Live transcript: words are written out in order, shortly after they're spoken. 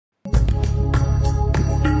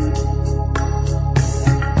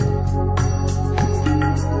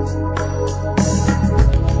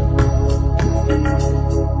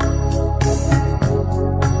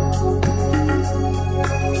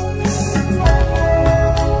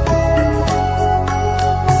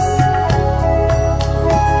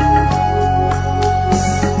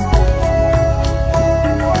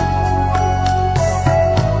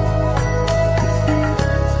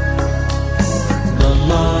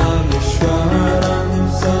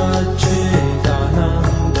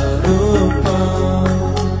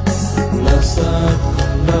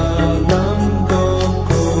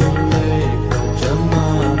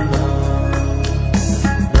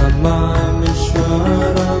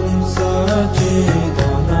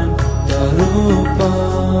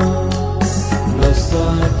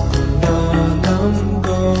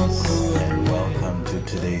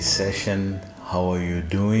session. How are you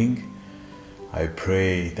doing? I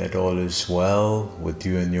pray that all is well with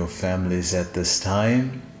you and your families at this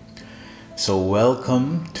time. So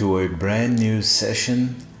welcome to a brand new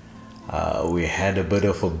session. We had a bit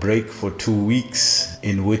of a break for 2 weeks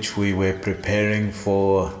in which we were preparing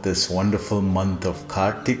for this wonderful month of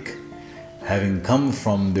Kartik, having come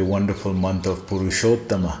from the wonderful month of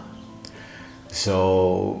Purushottama.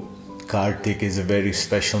 So Kartik is a very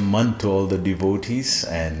special month to all the devotees,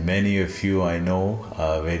 and many of you I know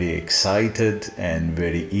are very excited and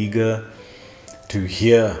very eager to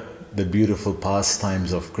hear the beautiful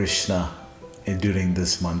pastimes of Krishna during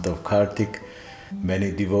this month of Kartik.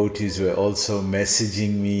 Many devotees were also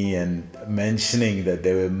messaging me and mentioning that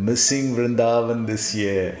they were missing Vrindavan this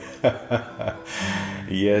year.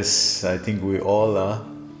 Yes, I think we all are.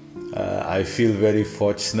 I feel very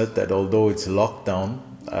fortunate that although it's lockdown,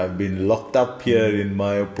 I've been locked up here in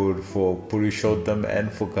Mayapur for Purushottam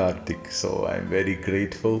and for Kartik. So I'm very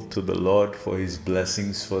grateful to the Lord for His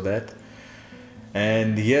blessings for that.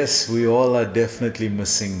 And yes, we all are definitely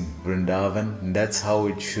missing Vrindavan. And that's how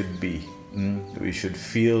it should be. We should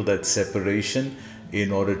feel that separation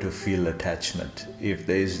in order to feel attachment. If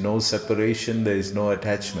there is no separation, there is no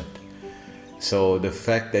attachment. So the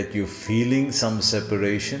fact that you're feeling some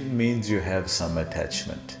separation means you have some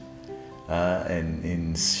attachment. And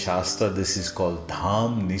in Shastra, this is called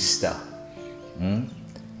Dham Nishta,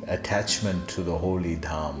 attachment to the holy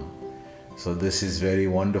Dham. So this is very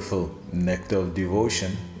wonderful nectar of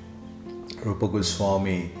devotion. Rupa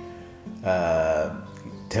Goswami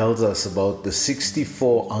tells us about the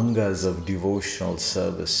 64 angas of devotional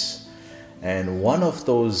service. And one of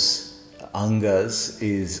those angas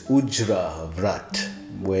is Ujra Vrat,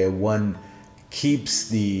 where one keeps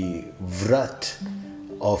the Vrat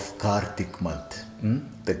of Kartik month.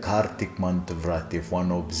 The Kartik month Vrat, if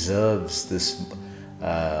one observes this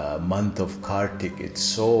month of Kartik, it's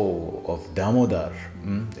so of Damodar,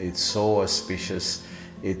 it's so auspicious,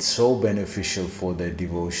 it's so beneficial for their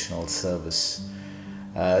devotional service.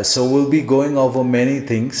 So we'll be going over many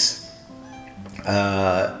things.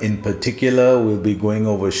 In particular, we'll be going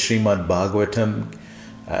over Srimad Bhagavatam,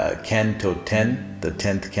 Canto 10, the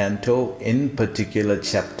 10th canto, in particular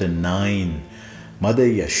chapter 9. Mother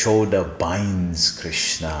Yashoda binds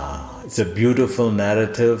Krishna. It's a beautiful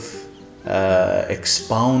narrative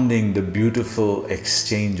expounding the beautiful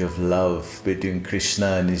exchange of love between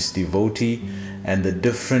Krishna and his devotee and the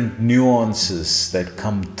different nuances that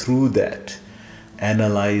come through that,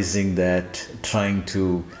 analyzing that, trying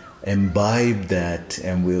to imbibe that,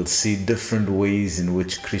 and we'll see different ways in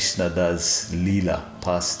which Krishna does Leela,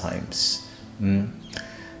 pastimes.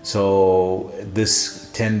 So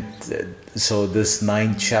this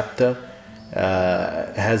 9th chapter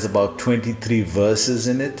has about 23 verses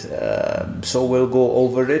in it. So we'll go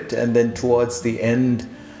over it, and then towards the end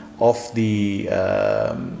of the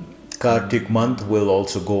Kartik month, we'll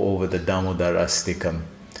also go over the Damodar Astikam,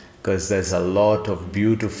 because there's a lot of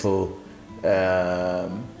beautiful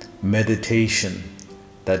meditation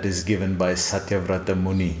that is given by Satyavrata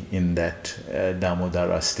Muni in that Damodar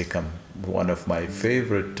Astikam, one of my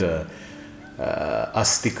favorite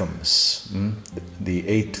Astikams, the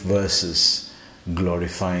 8 verses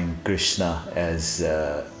glorifying Krishna as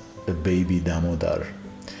the baby Damodar.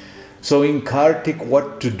 So in Kartik,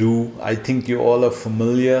 what to do? I think you all are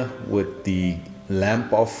familiar with the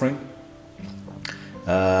lamp offering.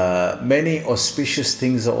 Many auspicious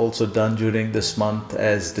things are also done during this month,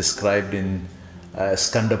 as described in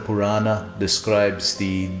Skanda Purana, describes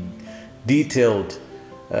the detailed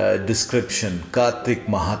description. Kartik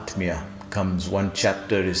Mahatmya comes, one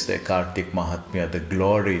chapter is the Kartik Mahatmya, the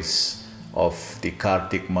glories of the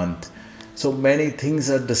Kartik month. So many things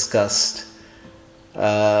are discussed.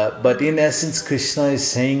 But in essence, Krishna is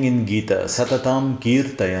saying in Gita, Satatam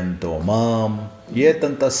kirtayanto mam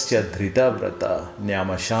yetantasya dhrita vrata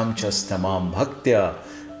nyamasham chastamam bhaktya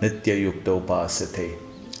nitya yukta upasate.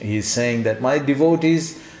 He is saying that my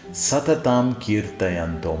devotees Satatam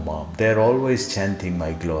kirtayanto mam, they're always chanting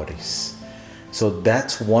my glories. So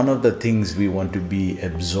that's one of the things we want to be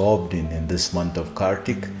absorbed in this month of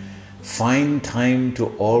Kartik. Find time to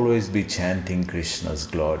always be chanting Krishna's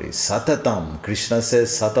glories. Satatam, Krishna says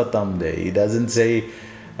Satatam there. He doesn't say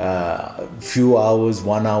few hours,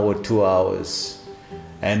 1 hour, 2 hours.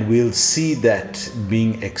 And we'll see that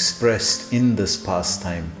being expressed in this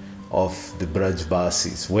pastime of the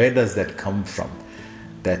Brajbasis. Where does that come from?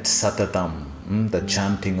 That Satatam, the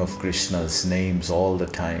chanting of Krishna's names all the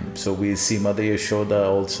time. So we see Mother Yashoda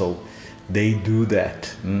also, they do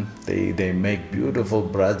that. They make beautiful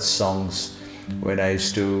Braj songs. When I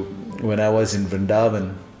was in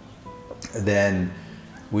Vrindavan, then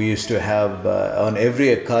we used to have, on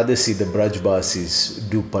every Ekadasi, the Brajbasis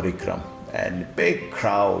do parikram. And big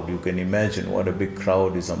crowd, you can imagine what a big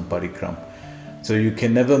crowd is on parikram. So you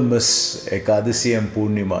can never miss Ekadasi and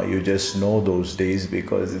Purnima. You just know those days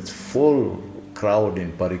because it's full crowd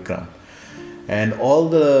in parikram. And all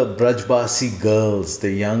the Brajbasi girls,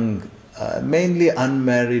 the young, mainly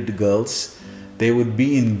unmarried girls, they would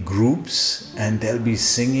be in groups and they'll be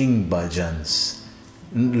singing bhajans,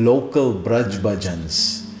 local Braj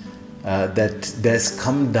bhajans that has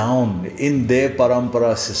come down in their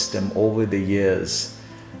parampara system over the years,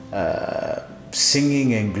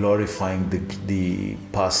 singing and glorifying the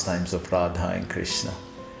pastimes of Radha and Krishna.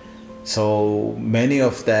 So many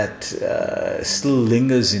of that still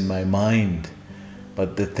lingers in my mind,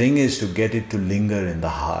 but the thing is to get it to linger in the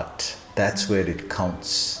heart. That's where it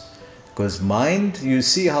counts. Because mind, you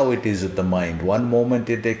see how it is with the mind. One moment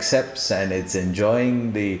it accepts and it's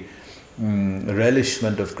enjoying the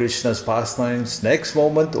relishment of Krishna's pastimes. Next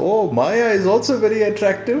moment, oh, Maya is also very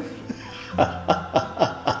attractive.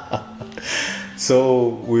 So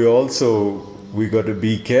we got to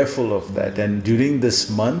be careful of that. And during this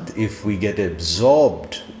month, if we get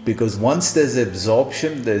absorbed, because once there's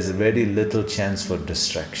absorption, there's very little chance for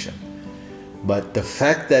distraction. But the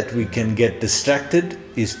fact that we can get distracted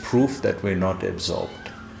is proof that we're not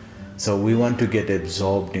absorbed. So we want to get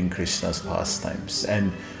absorbed in Krishna's pastimes.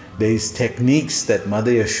 And there's techniques that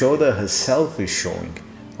Mother Yashoda herself is showing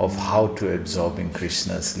of how to absorb in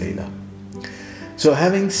Krishna's Leela. So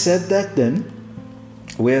having said that then,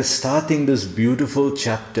 we're starting this beautiful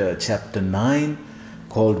chapter, chapter 9,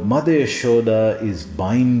 called Mother Yashoda is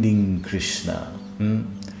binding Krishna.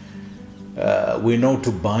 We know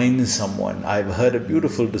to bind someone. I've heard a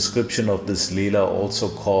beautiful description of this Leela also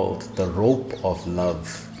called the rope of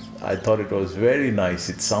love. I thought it was very nice.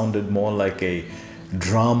 It sounded more like a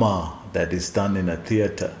drama that is done in a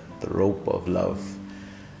theater, the rope of love.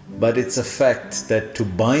 But it's a fact that to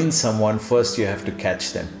bind someone, first you have to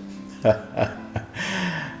catch them.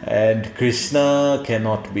 And Krishna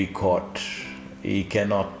cannot be caught. He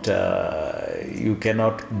cannot, you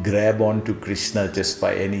cannot grab onto Krishna just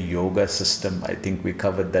by any yoga system. I think we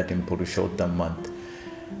covered that in Purushottam month.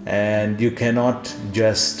 And you cannot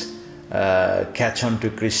just catch on to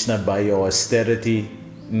Krishna by your austerity,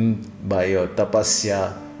 by your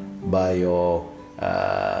tapasya, by your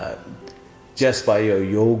just by your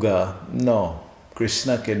yoga. No,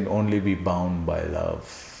 Krishna can only be bound by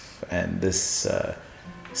love. And this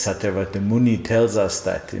Satyavati Muni tells us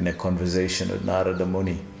that in a conversation with Narada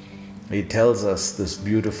Muni. He tells us this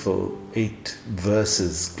beautiful 8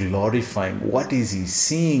 verses glorifying what is he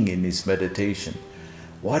seeing in his meditation.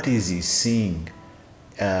 What is he seeing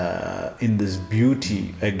in this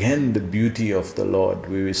beauty? Again, the beauty of the Lord.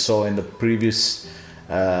 We saw in the previous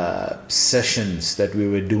sessions that we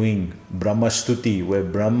were doing Brahma Stuti, where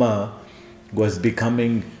Brahma was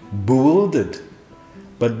becoming bewildered.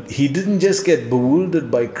 But he didn't just get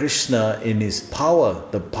bewildered by Krishna in his power,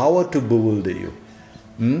 the power to bewilder you.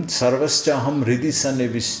 Sarvaschaham hridhi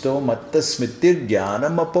sannivisto mattasmitir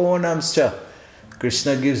jnanam apavanamscha.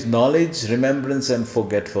 Krishna gives knowledge, remembrance and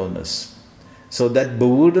forgetfulness. So that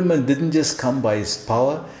bewilderment didn't just come by his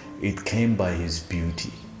power, it came by his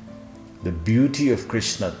beauty. The beauty of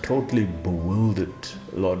Krishna totally bewildered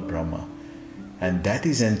Lord Brahma. And that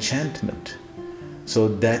is enchantment. So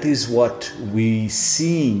that is what we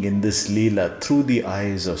seeing in this Leela through the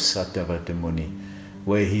eyes of Satyavati Muni,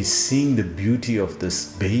 where he's seeing the beauty of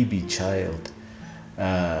this baby child,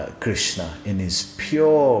 Krishna, in his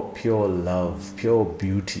pure love, pure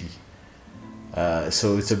beauty.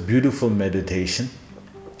 So it's a beautiful meditation.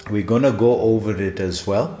 We're going to go over it as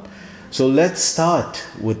well. So let's start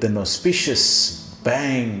with an auspicious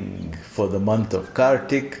bang for the month of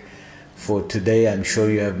Kartik. For today, I'm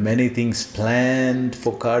sure you have many things planned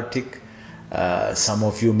for Kartik. Some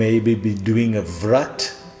of you maybe be doing a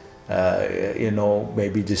vrat,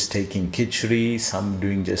 maybe just taking khichdi, some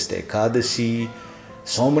doing just Ekadashi,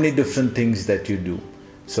 so many different things that you do.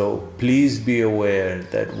 So please be aware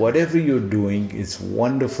that whatever you're doing is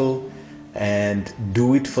wonderful and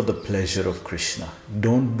do it for the pleasure of Krishna.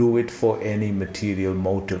 Don't do it for any material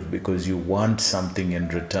motive because you want something in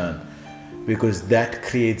return. Because that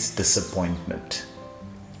creates disappointment.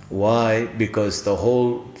 Why? Because the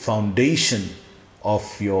whole foundation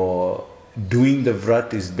of your doing the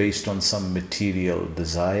vrat is based on some material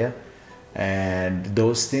desire, and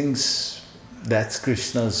those things, that's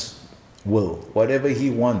Krishna's will. Whatever he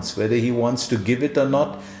wants, whether he wants to give it or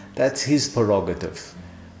not, that's his prerogative.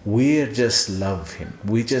 We just love him.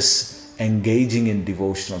 We're just engaging in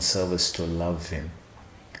devotional service to love him.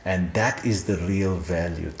 And that is the real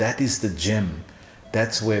value. That is the gem.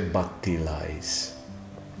 That's where bhakti lies.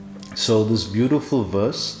 So this beautiful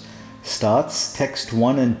verse starts, text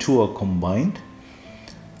 1 and 2 are combined.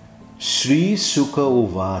 Sri Sukha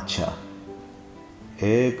Uvacha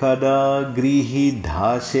Ekada Grihi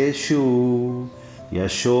Dhaseshu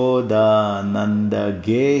Yashoda Nanda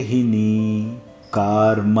Gehini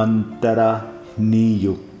Karmantara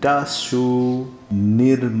Niyuktasu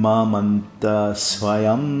Nirmamanta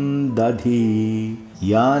Swayam Dadhi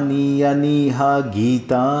Yani Yaniha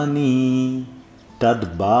Gitani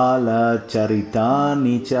Tadbala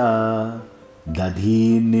Charitani Cha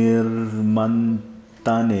Dadhi Nirmantane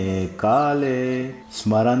Kale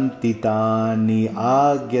Smarantitani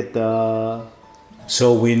Agyata.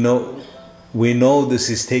 So we know this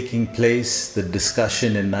is taking place, the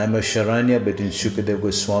discussion in Naimisharanya between Shukadeva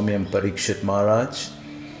Goswami and Parikshit Maharaj,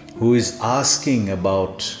 who asked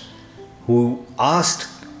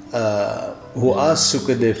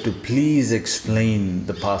Sukadev to please explain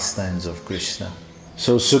the pastimes of Krishna.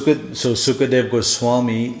 So Sukadev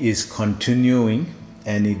Goswami is continuing,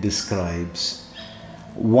 and he describes,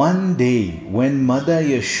 one day when Mother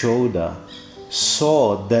Yashoda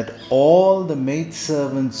saw that all the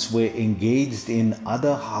maidservants were engaged in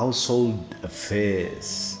other household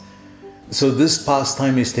affairs. So this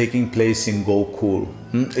pastime is taking place in Gokul.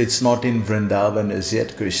 It's not in Vrindavan as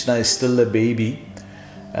yet. Krishna is still a baby.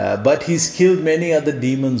 But he's killed many other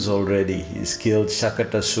demons already. He's killed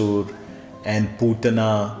Shakatasur and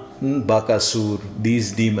Putana, Bakasur,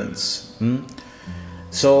 these demons.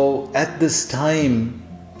 So at this time,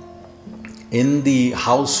 in the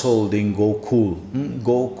household in Gokul,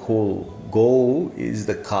 Go is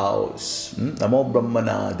the cows. Namo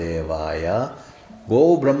Brahmana Devaya,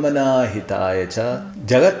 Go Brahmana Hitaya Cha,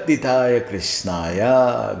 Jagatitaya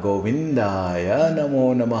Krishnaya, Govindaya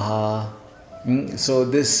Namo Namaha. So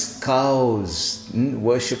this cows,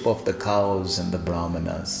 worship of the cows and the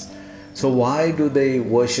Brahmanas. So why do they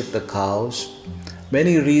worship the cows?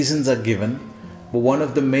 Many reasons are given, but one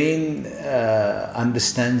of the main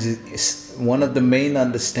understandings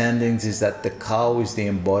is that the cow is the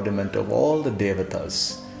embodiment of all the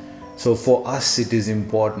devatas. So for us it is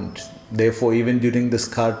important. Therefore, even during this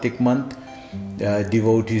Kartik month,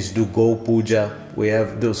 devotees do Go Puja. We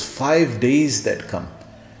have those 5 days that come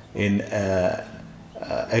in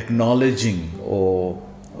acknowledging or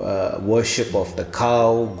worship of the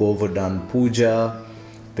cow, Govardhan Puja.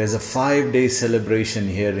 There's a 5-day celebration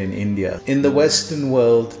here in India. In the Western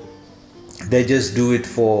world, they just do it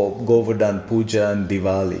for Govardhan Puja and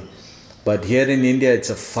Diwali. But here in India, it's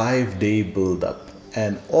a 5-day build-up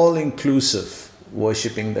and all-inclusive,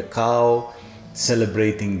 worshipping the cow,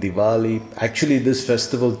 celebrating Diwali. Actually, this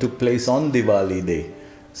festival took place on Diwali day.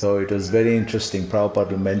 So it was very interesting.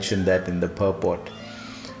 Prabhupada mentioned that in the purport.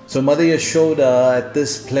 So Mother Yashoda at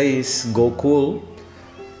this place, Gokul,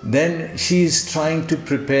 then she's trying to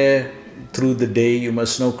prepare through the day. You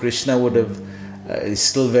must know Krishna is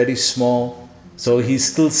still very small. So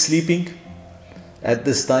he's still sleeping at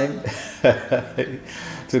this time.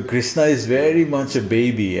 So Krishna is very much a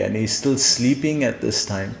baby and he's still sleeping at this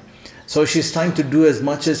time. So she's trying to do as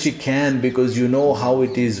much as she can, because you know how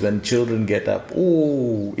it is when children get up.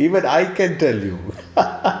 Oh, even I can tell you.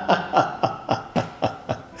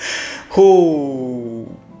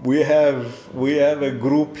 Oh, we have a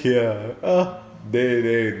group here.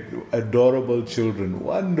 They're adorable children,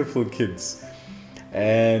 wonderful kids.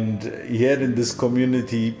 And here in this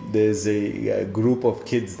community, there's a group of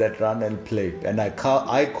kids that run and play. And I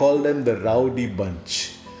call them the Rowdy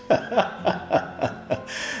Bunch.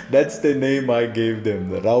 That's the name I gave them,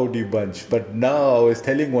 the Rowdy Bunch. But now I was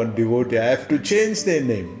telling one devotee, I have to change their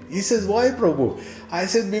name. He says, why, Prabhu? I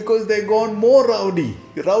said, because they've gone more rowdy.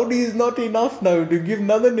 Rowdy is not enough now to give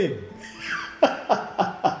another name.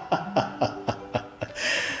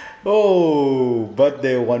 Oh, but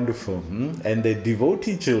they're wonderful. And they're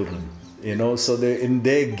devotee children. You know, so they're in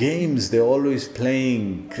their games, they're always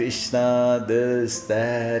playing Krishna, this,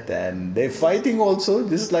 that, and they're fighting also,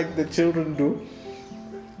 just like the children do.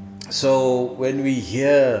 So when we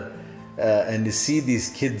hear and see these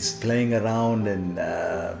kids playing around and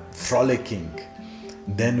frolicking,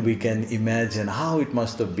 then we can imagine how it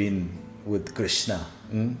must have been with Krishna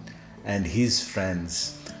and his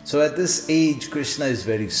friends. So at this age, Krishna is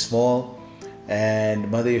very small.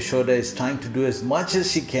 And Mother Yashoda is trying to do as much as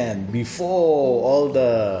she can before all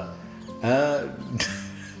the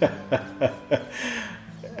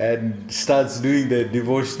and starts doing the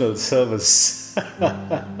devotional service.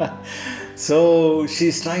 So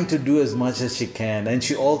she's trying to do as much as she can, and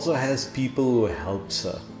she also has people who helps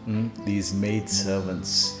her, these maid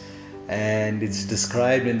servants. And it's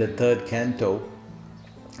described in the 3rd canto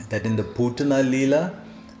that in the Putana Leela,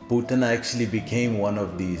 Putana actually became one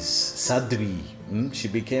of these sadhvi. She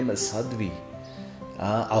became a sadhvi.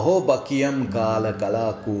 Aho bakiyam kala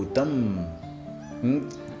kalakutam.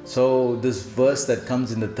 So this verse that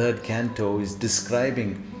comes in the 3rd canto is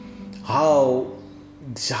describing how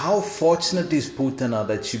fortunate is Putana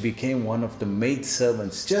that she became one of the maid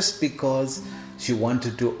servants just because she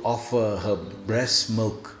wanted to offer her breast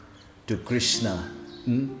milk to Krishna.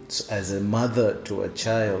 As a mother to a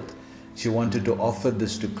child, she wanted to offer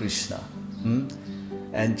this to Krishna.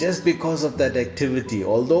 And just because of that activity,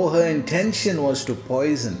 although her intention was to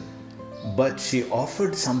poison, but she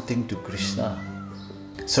offered something to Krishna.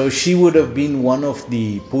 So she would have been one of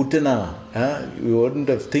the Putana. You wouldn't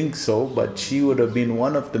have think so, but she would have been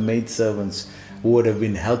one of the maidservants who would have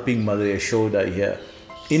been helping Mother Yashoda here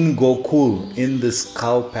in Gokul, in this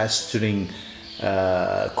cow pasturing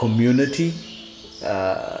community,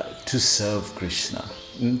 to serve Krishna,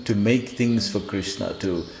 to make things for Krishna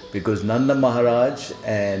too. Because Nanda Maharaj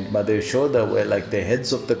and Mother Yashoda were like the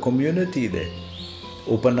heads of the community there.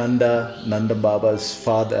 Upananda, Nanda Baba's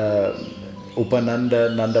father,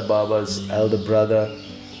 Upananda, Nanda Baba's elder brother.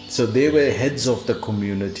 So they were heads of the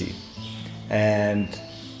community. And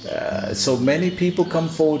so many people come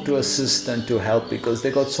forward to assist and to help because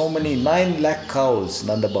they got so many, 9 lakh cows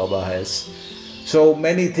Nanda Baba has. So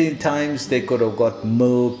many times they could have got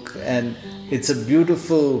milk, and it's a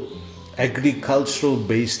beautiful agricultural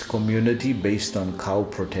based community based on cow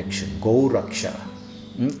protection. Go Raksha.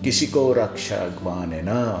 Kisi Go Raksha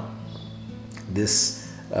Gvanena.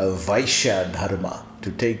 This Vaishya Dharma,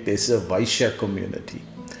 to take this, a Vaishya community.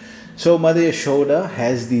 So Mother Yashoda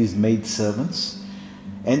has these maid servants,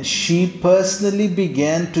 and she personally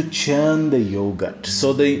began to churn the yogurt.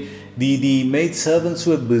 So the maid servants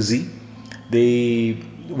were busy. They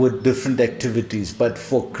with different activities, but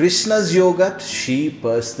for Krishna's yogurt, she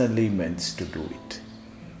personally meant to do it.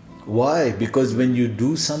 Why? Because when you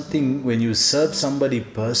do something, when you serve somebody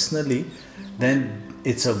personally, then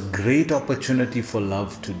it's a great opportunity for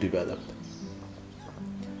love to develop.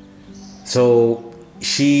 So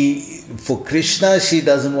for Krishna, she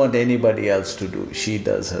doesn't want anybody else to do. She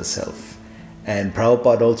does herself. And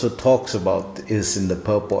Prabhupada also talks about this in the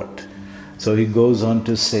purport. So he goes on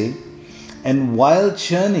to say, and while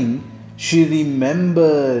churning, she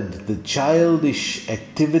remembered the childish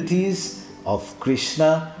activities of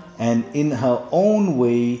Krishna, and in her own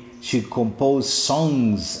way, she composed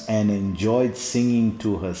songs and enjoyed singing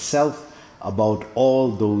to herself about all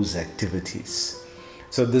those activities.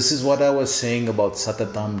 So this is what I was saying about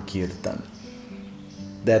Satatam Kirtan.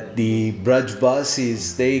 That the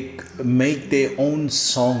Brajbasis, they make their own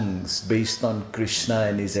songs based on Krishna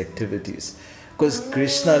and his activities. Because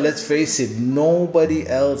Krishna, let's face it, nobody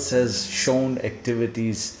else has shown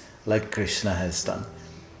activities like Krishna has done.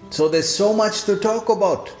 So there's so much to talk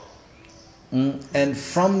about. And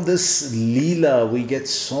from this Leela, we get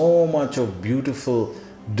so much of beautiful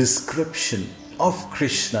description of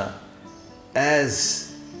Krishna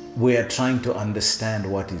as we are trying to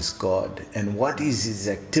understand what is God and what is his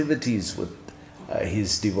activities with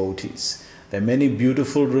his devotees. There are many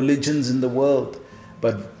beautiful religions in the world,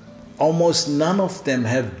 but almost none of them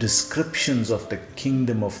have descriptions of the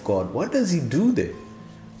kingdom of God. What does he do there?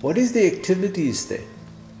 What is the activities there?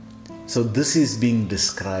 So this is being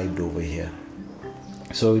described over here.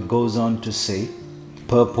 So it goes on to say,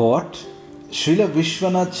 purport, Srila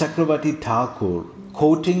Vishwanath Chakravarti Thakur,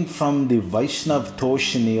 quoting from the Vaishnav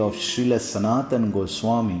Toshini of Srila Sanatan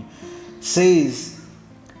Goswami, says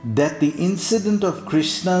that the incident of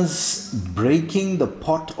Krishna's breaking the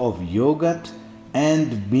pot of yogurt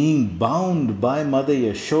and being bound by Mother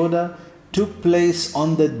Yashoda took place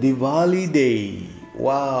on the Diwali day.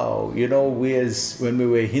 Wow, when we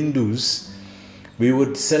were Hindus, we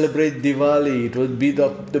would celebrate Diwali. It would be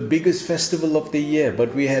the biggest festival of the year,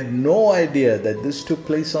 but we had no idea that this took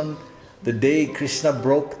place on the day Krishna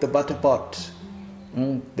broke the butter pot.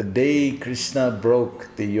 The day Krishna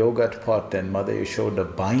broke the yogurt pot and Mother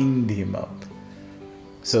Yashoda bind him up.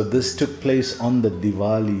 So this took place on the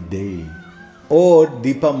Diwali day. Or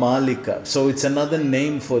Deepa Malika. So it's another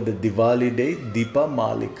name for the Diwali day, Deepa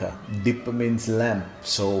Malika. Deepa means lamp.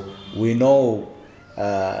 So we know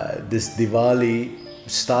this Diwali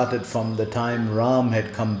started from the time Ram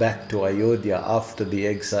had come back to Ayodhya after the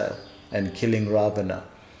exile and killing Ravana.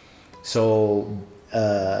 So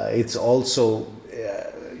it's also,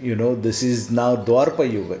 this is now Dwarpa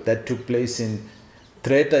Yuga. That took place in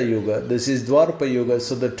Treta Yuga. This is Dwarpa Yuga.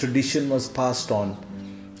 So the tradition was passed on.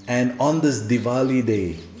 And on this Diwali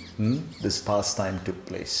day, this pastime took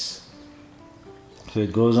place. So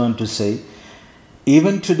it goes on to say,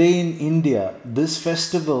 Even today in India, this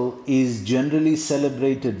festival is generally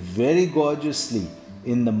celebrated very gorgeously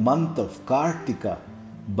in the month of Kartika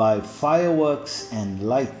by fireworks and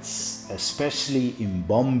lights, especially in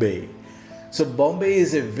Bombay. So Bombay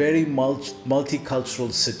is a very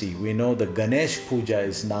multicultural city. We know the Ganesh Puja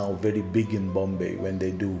is now very big in Bombay when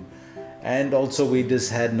they do. And also we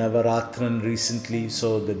just had Navaratran recently,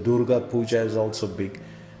 so the Durga Puja is also big.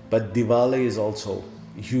 But Diwali is also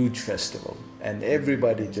a huge festival and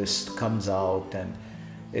everybody just comes out, and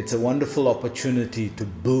it's a wonderful opportunity to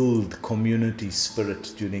build community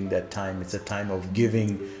spirit during that time. It's a time of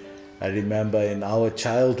giving. I remember in our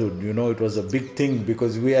childhood, it was a big thing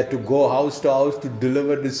because we had to go house to house to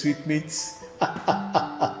deliver the sweetmeats.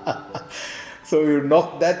 So you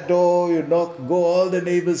knock that door, go all the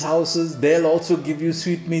neighbors' houses, they'll also give you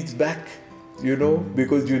sweetmeats back,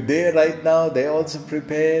 because you're there right now, they're also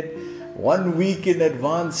prepared. 1 week in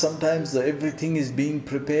advance, sometimes everything is being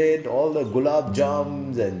prepared, all the gulab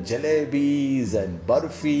jams and jalebis and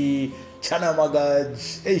barfi, chana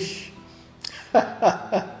magaj, ish.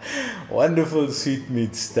 Wonderful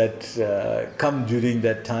sweetmeats that come during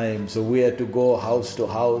that time. So we had to go house to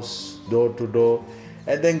house, door to door,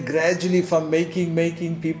 and then gradually from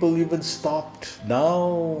making, people even stopped.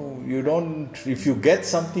 Now you don't, if you get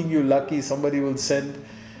something, you're lucky, somebody will send,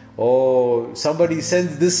 or somebody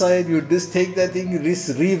sends this side, you just take that thing,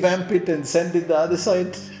 revamp it and send it the other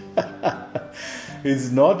side.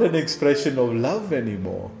 It's not an expression of love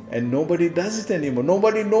anymore, and nobody does it anymore.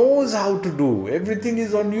 Nobody knows how to do. Everything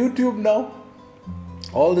is on YouTube now.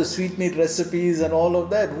 All the sweetmeat recipes and all of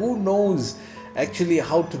that. Who knows actually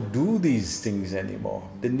how to do these things anymore?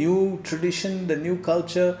 The new tradition, the new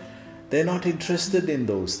culture, they're not interested in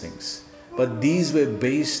those things. But these were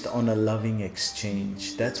based on a loving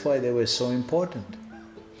exchange. That's why they were so important.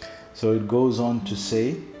 So it goes on to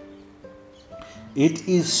say, it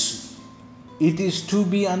is to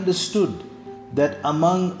be understood that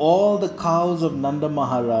among all the cows of Nanda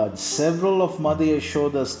Maharaj, several of Mother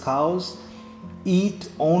Yashoda's cows eat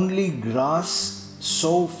only grass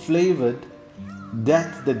so flavored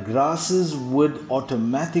that the grasses would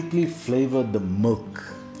automatically flavor the milk.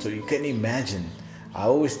 So you can imagine, I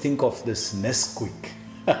always think of this Nesquik.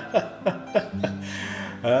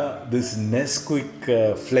 This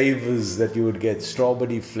Nesquik flavors that you would get,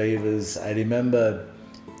 strawberry flavors. I remember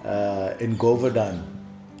in Govardhan,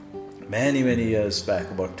 many years back,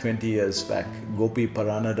 about 20 years back, Gopi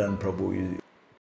Paranadan Prabhu